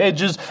highways and the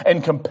hedges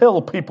and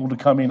compel people to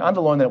come in.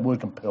 Underline that word,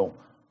 compel.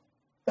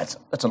 That's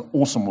an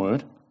awesome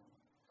word.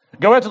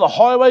 Go out to the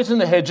highways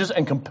and the hedges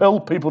and compel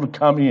people to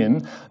come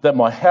in, that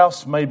my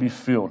house may be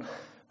filled.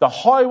 the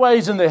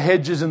highways and the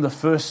hedges in the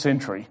first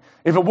century,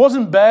 if it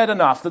wasn't bad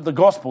enough that the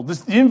gospel,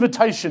 the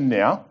invitation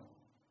now,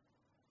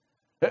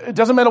 it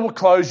doesn't matter what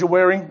clothes you're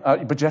wearing,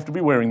 but you have to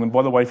be wearing them,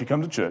 by the way, if you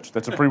come to church.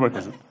 That's a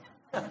prerequisite.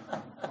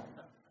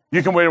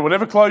 You can wear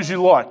whatever clothes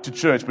you like to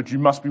church, but you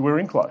must be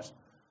wearing clothes.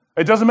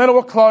 It doesn't matter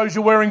what clothes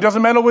you're wearing,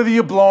 doesn't matter whether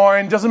you're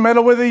blind, doesn't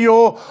matter whether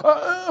you're,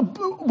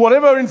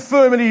 whatever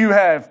infirmity you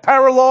have,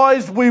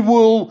 paralysed, we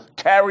will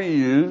carry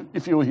you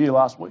if you were here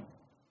last week.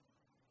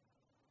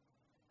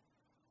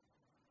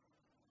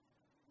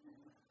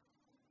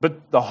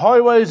 But the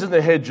highways and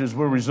the hedges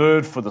were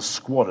reserved for the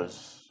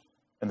squatters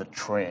and the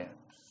tramps.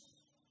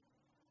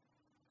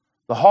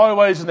 The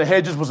highways and the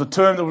hedges was a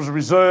term that was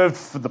reserved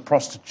for the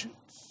prostitutes.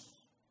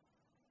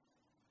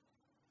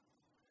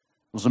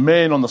 There was a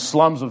man on the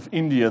slums of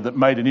India that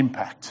made an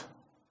impact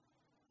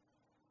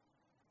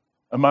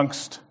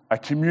amongst a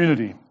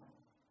community.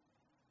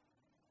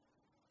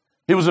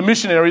 He was a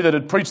missionary that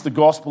had preached the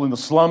gospel in the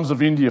slums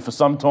of India for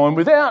some time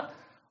without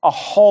a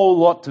whole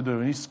lot to do.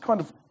 And he's kind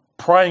of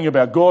praying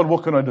about, God,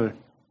 what can I do?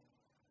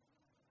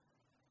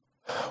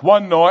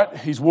 One night,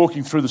 he's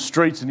walking through the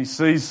streets and he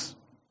sees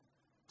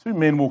two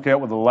men walk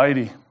out with a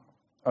lady,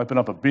 open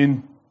up a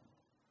bin,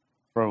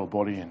 throw a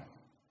body in.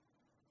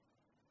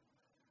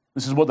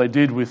 This is what they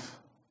did with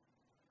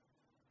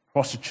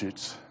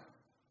prostitutes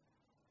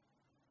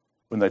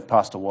when they'd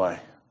passed away.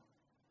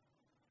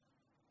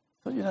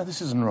 But,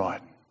 this isn't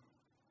right.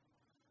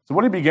 So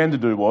what he began to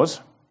do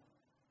was,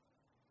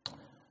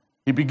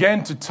 he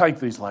began to take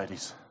these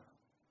ladies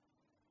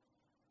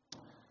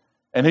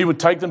and he would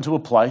take them to a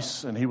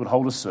place and he would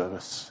hold a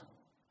service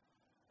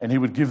and he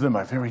would give them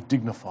a very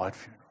dignified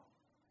funeral.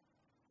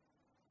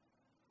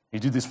 He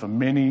did this for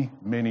many,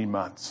 many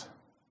months.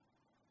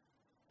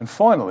 And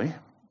finally,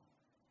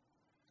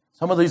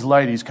 some of these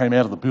ladies came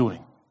out of the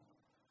building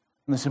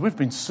and they said, we've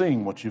been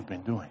seeing what you've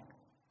been doing.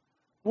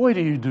 Why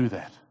do you do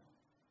that?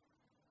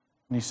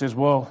 And he says,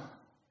 well,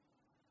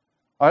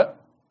 I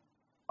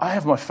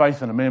have my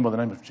faith in a man by the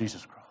name of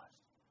Jesus Christ.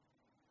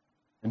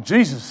 And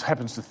Jesus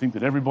happens to think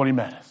that everybody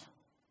matters.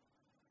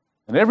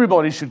 And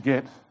everybody should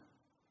get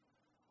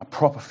a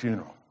proper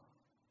funeral.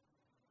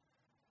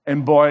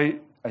 And by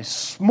a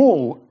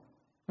small,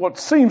 what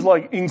seems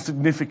like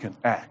insignificant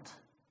act,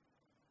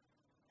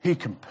 he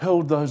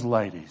compelled those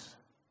ladies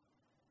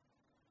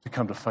to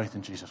come to faith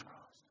in Jesus Christ.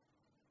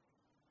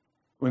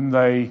 When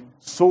they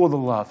saw the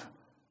love,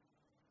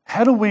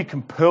 how do we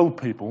compel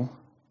people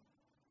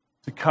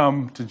to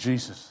come to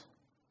Jesus?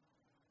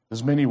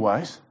 There's many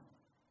ways.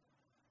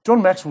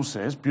 John Maxwell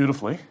says,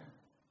 beautifully,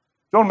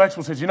 John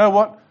Maxwell says, you know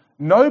what?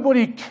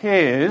 Nobody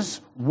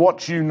cares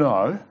what you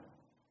know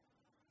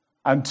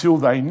until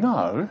they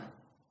know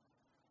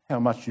how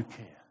much you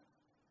care.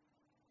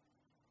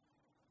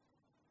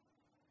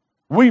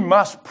 We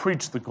must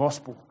preach the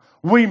gospel.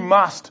 We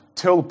must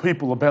tell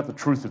people about the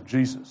truth of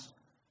Jesus.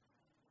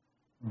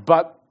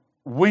 But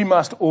we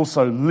must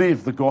also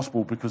live the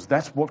gospel because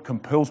that's what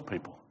compels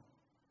people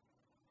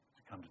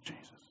to come to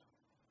Jesus.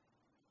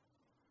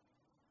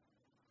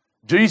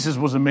 Jesus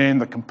was a man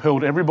that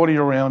compelled everybody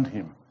around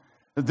him.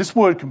 This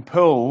word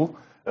compel,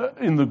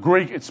 in the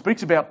Greek, it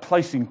speaks about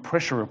placing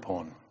pressure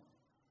upon.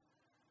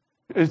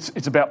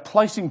 It's about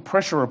placing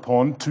pressure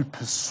upon to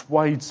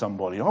persuade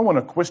somebody. I want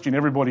to question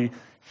everybody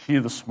here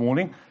this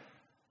morning.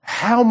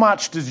 How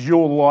much does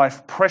your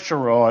life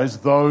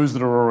pressurize those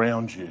that are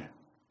around you?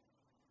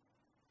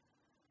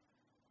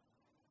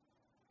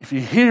 If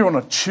you're here on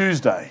a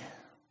Tuesday,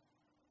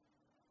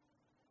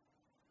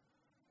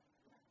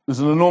 there's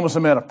an enormous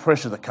amount of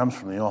pressure that comes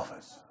from the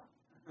office.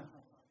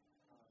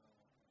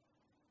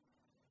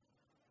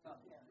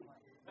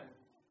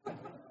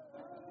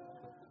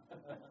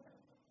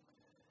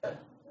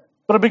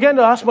 But I began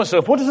to ask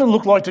myself, what does it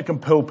look like to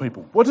compel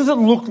people? What does it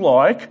look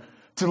like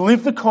to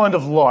live the kind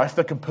of life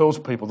that compels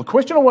people? The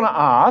question I want to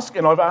ask,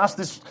 and I've asked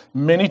this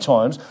many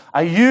times,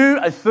 are you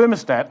a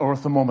thermostat or a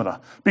thermometer?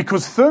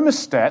 Because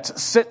thermostats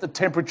set the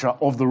temperature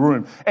of the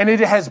room. And it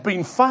has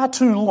been far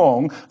too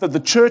long that the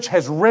church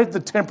has read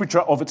the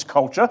temperature of its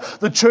culture.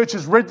 The church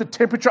has read the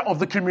temperature of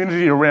the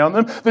community around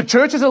them. The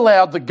church has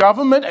allowed the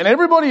government and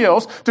everybody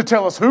else to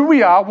tell us who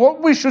we are,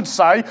 what we should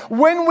say,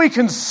 when we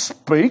can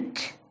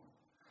speak,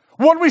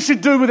 what we should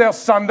do with our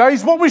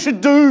Sundays, what we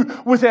should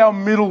do with our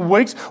middle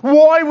weeks,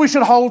 why we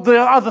should hold the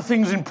other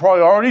things in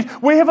priority.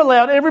 We have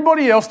allowed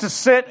everybody else to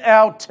set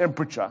our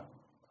temperature.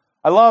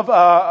 I love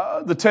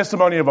the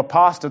testimony of a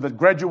pastor that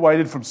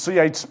graduated from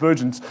C.H.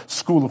 Spurgeon's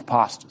School of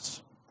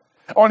Pastors.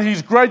 On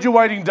his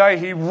graduating day,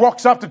 he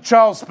rocks up to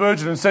Charles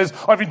Spurgeon and says,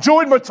 I've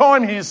enjoyed my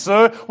time here,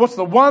 sir. What's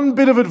the one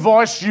bit of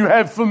advice you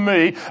have for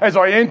me as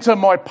I enter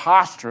my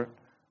pastorate?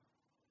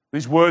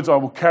 These words I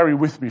will carry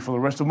with me for the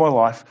rest of my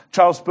life.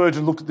 Charles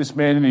Spurgeon looked at this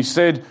man and he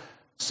said,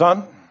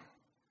 son,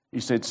 he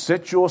said,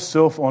 set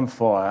yourself on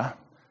fire.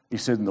 He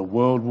said, and the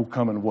world will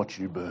come and watch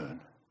you burn.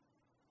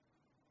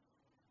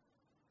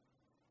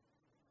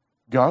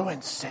 Go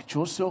and set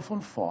yourself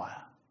on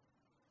fire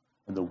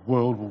and the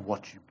world will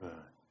watch you burn.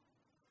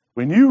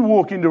 When you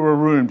walk into a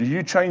room, do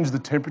you change the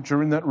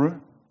temperature in that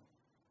room?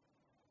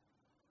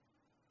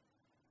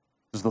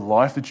 Does the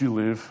life that you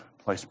live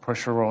place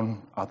pressure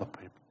on other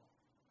people?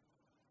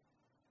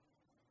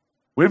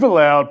 We've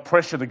allowed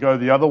pressure to go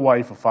the other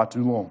way for far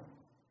too long.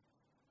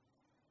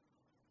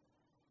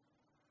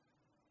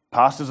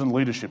 Pastors and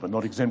leadership are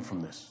not exempt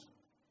from this.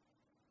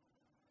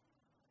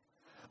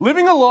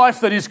 Living a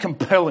life that is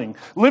compelling,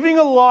 living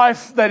a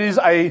life that is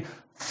a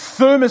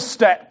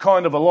thermostat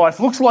kind of a life,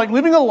 looks like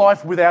living a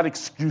life without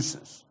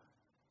excuses.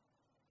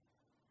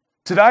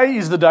 Today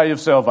is the day of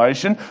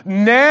salvation.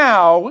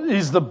 Now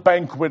is the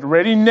banquet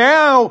ready.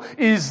 Now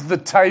is the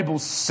table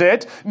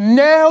set.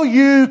 Now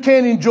you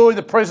can enjoy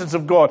the presence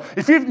of God.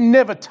 If you've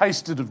never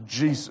tasted of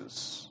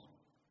Jesus,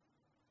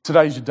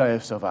 today's your day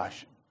of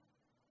salvation.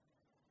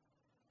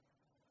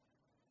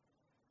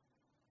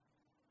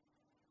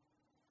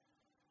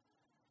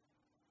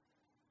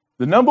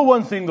 The number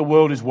one thing the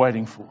world is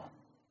waiting for.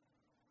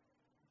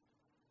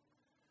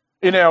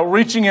 In our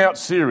Reaching Out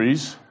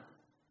series,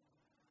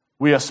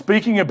 we are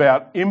speaking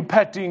about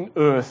impacting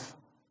earth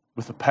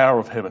with the power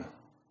of heaven.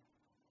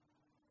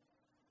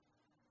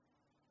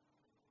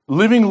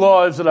 Living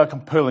lives that are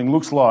compelling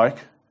looks like,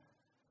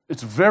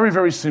 it's very,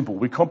 very simple.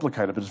 We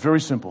complicate it, but it's very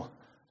simple.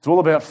 It's all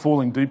about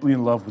falling deeply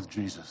in love with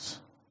Jesus.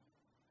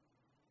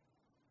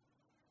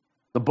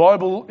 The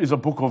Bible is a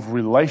book of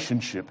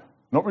relationship,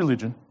 not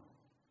religion,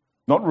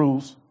 not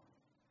rules.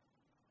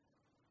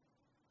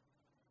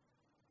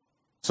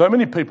 So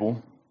many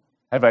people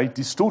have a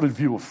distorted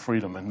view of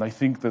freedom, and they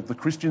think that the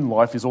Christian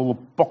life is all a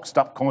boxed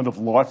up kind of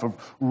life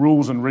of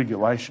rules and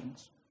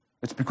regulations.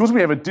 It's because we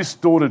have a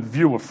distorted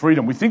view of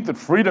freedom. We think that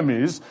freedom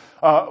is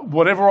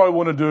whatever I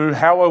want to do,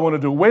 how I want to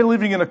do. We're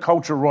living in a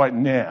culture right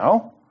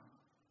now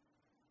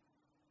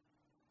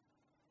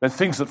that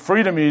thinks that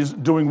freedom is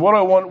doing what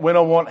I want, when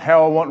I want,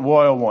 how I want,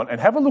 why I want. And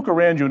have a look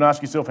around you and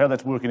ask yourself how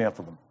that's working out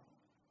for them.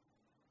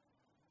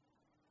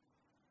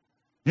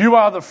 You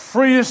are the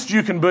freest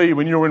you can be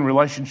when you're in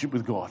relationship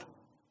with God.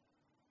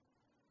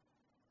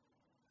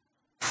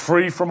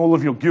 Free from all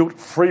of your guilt,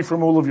 free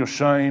from all of your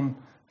shame,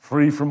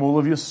 free from all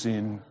of your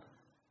sin,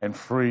 and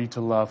free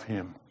to love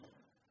Him.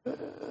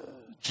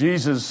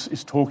 Jesus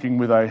is talking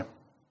with a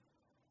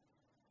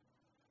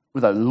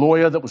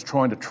lawyer that was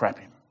trying to trap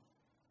him.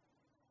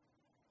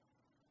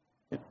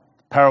 The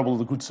parable of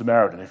the Good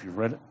Samaritan, if you've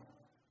read it.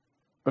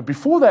 But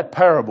before that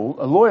parable,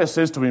 a lawyer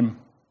says to him,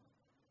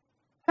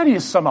 how do you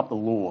sum up the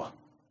law?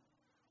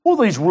 All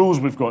these rules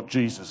we've got,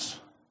 Jesus.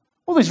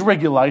 All these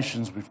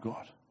regulations we've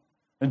got.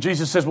 And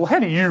Jesus says, well, how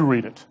do you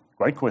read it?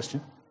 Great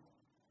question.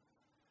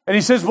 And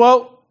he says,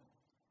 well,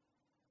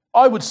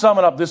 I would sum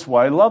it up this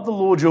way. Love the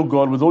Lord your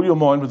God with all your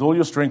mind, with all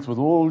your strength, with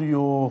all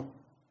your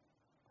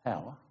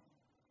power.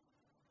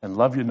 And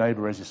love your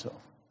neighbour as yourself.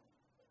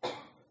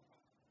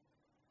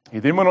 He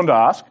then went on to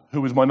ask,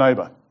 who is my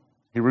neighbour?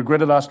 He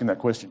regretted asking that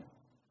question.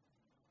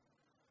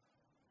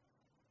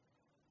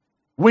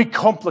 We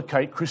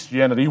complicate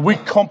Christianity. We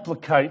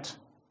complicate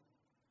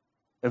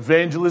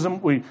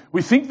evangelism. We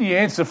think the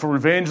answer for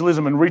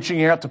evangelism and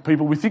reaching out to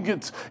people, we think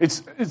it's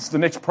the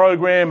next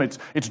program,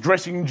 it's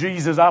dressing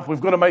Jesus up. We've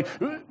got to make...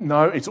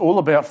 No, it's all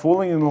about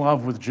falling in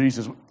love with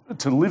Jesus.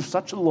 To live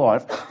such a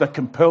life that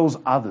compels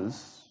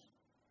others.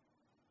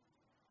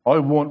 I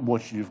want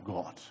what you've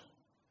got.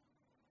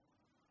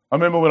 I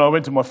remember when I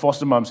went to my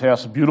foster mum's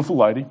house, a beautiful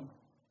lady.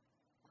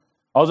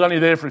 I was only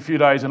there for a few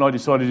days and I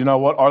decided, you know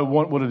what, I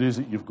want what it is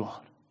that you've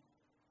got.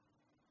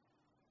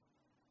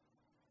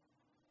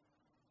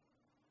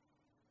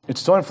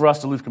 It's time for us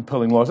to live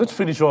compelling lives. Let's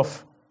finish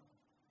off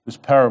this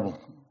parable.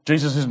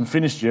 Jesus isn't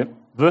finished yet.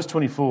 Verse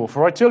 24,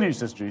 for I tell you,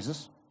 says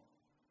Jesus,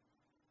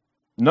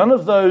 none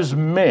of those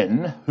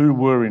men who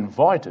were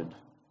invited,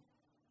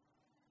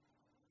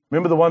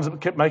 remember the ones that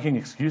kept making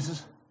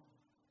excuses?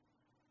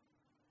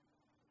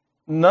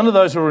 None of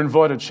those who were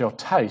invited shall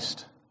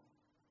taste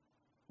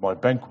my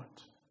banquet.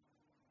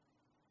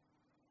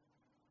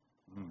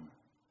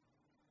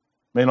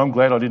 Man, I'm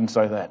glad I didn't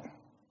say that.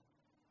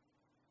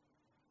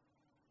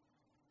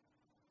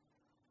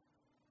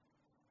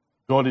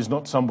 God is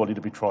not somebody to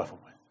be trifled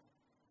with.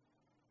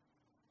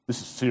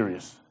 This is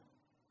serious.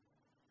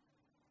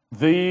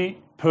 The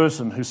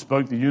person who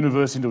spoke the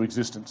universe into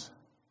existence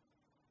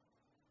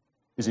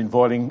is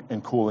inviting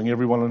and calling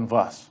every one of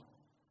us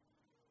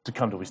to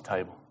come to his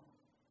table.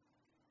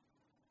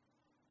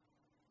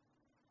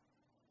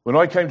 When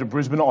I came to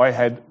Brisbane, I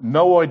had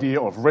no idea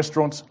of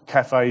restaurants,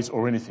 cafes,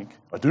 or anything.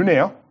 I do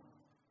now.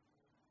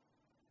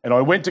 And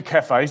I went to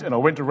cafes and I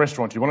went to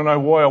restaurants. You want to know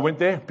why I went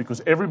there?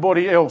 Because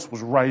everybody else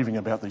was raving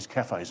about these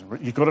cafes.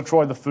 You've got to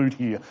try the food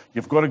here.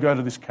 You've got to go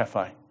to this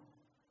cafe.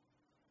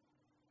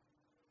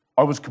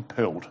 I was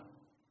compelled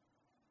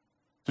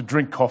to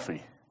drink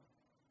coffee.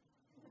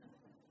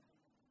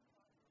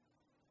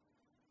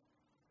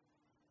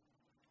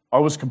 I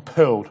was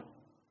compelled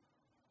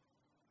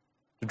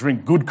to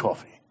drink good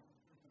coffee.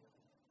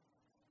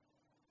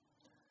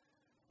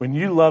 When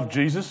you love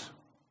Jesus,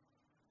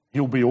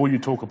 he'll be all you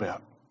talk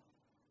about.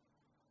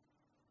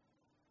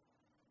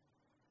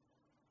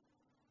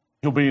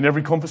 He'll be in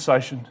every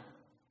conversation.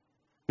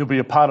 He'll be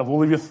a part of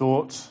all of your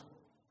thoughts.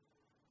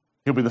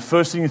 He'll be the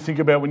first thing you think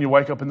about when you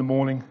wake up in the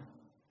morning.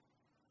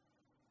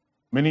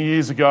 Many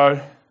years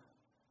ago,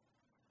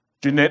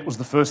 Jeanette was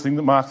the first thing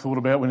that Mark thought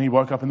about when he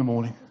woke up in the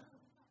morning.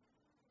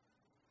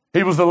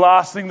 He was the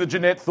last thing that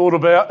Jeanette thought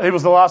about. She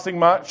was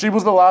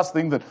the last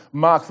thing that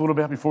Mark thought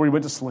about before he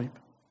went to sleep.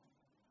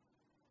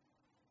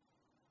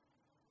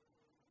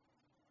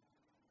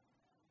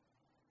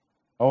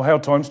 Oh, how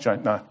times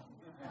change. No.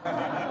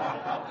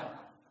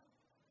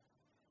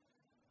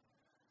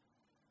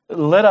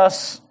 Let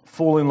us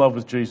fall in love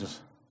with Jesus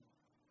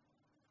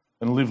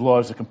and live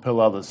lives that compel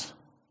others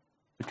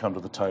to come to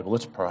the table.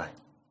 Let's pray.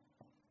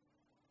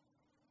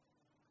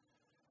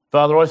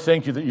 Father, I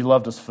thank you that you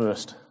loved us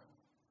first,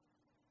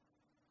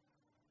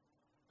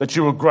 that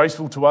you were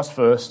graceful to us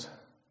first,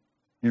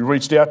 you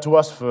reached out to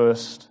us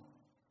first,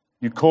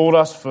 you called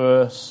us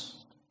first.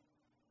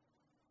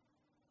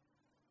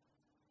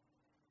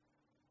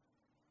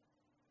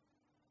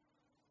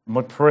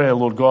 My prayer,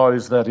 Lord God,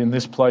 is that in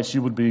this place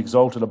you would be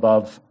exalted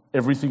above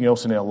everything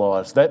else in our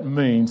lives. That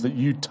means that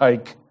you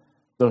take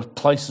the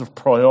place of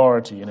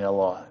priority in our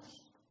lives.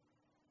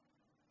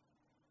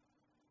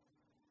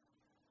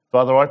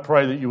 Father, I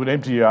pray that you would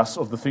empty us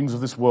of the things of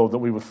this world, that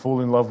we would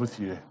fall in love with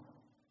you.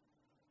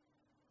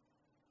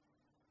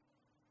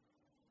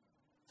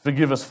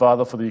 Forgive us,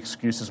 Father, for the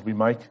excuses we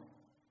make.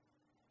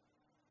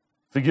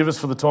 Forgive us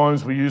for the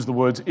times we use the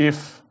words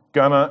if,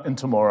 gonna, and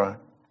tomorrow.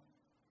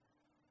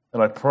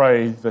 And I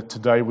pray that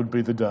today would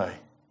be the day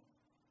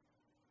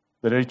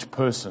that each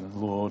person,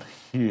 Lord,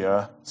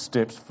 here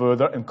steps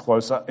further and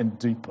closer and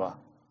deeper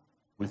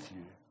with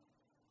you.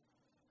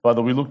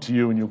 Father, we look to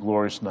you in your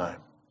glorious name.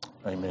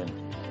 Amen.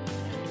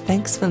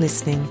 Thanks for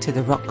listening to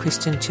the Rock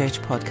Christian Church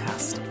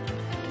podcast.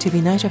 To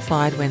be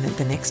notified when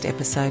the next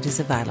episode is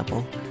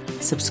available,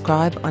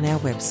 subscribe on our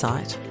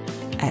website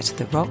at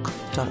therock.org.au.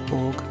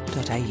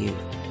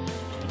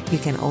 You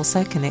can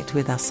also connect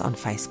with us on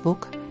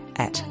Facebook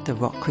at the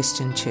Rock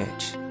Christian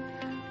Church.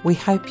 We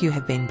hope you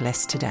have been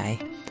blessed today,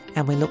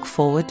 and we look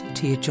forward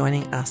to you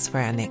joining us for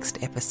our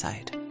next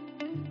episode.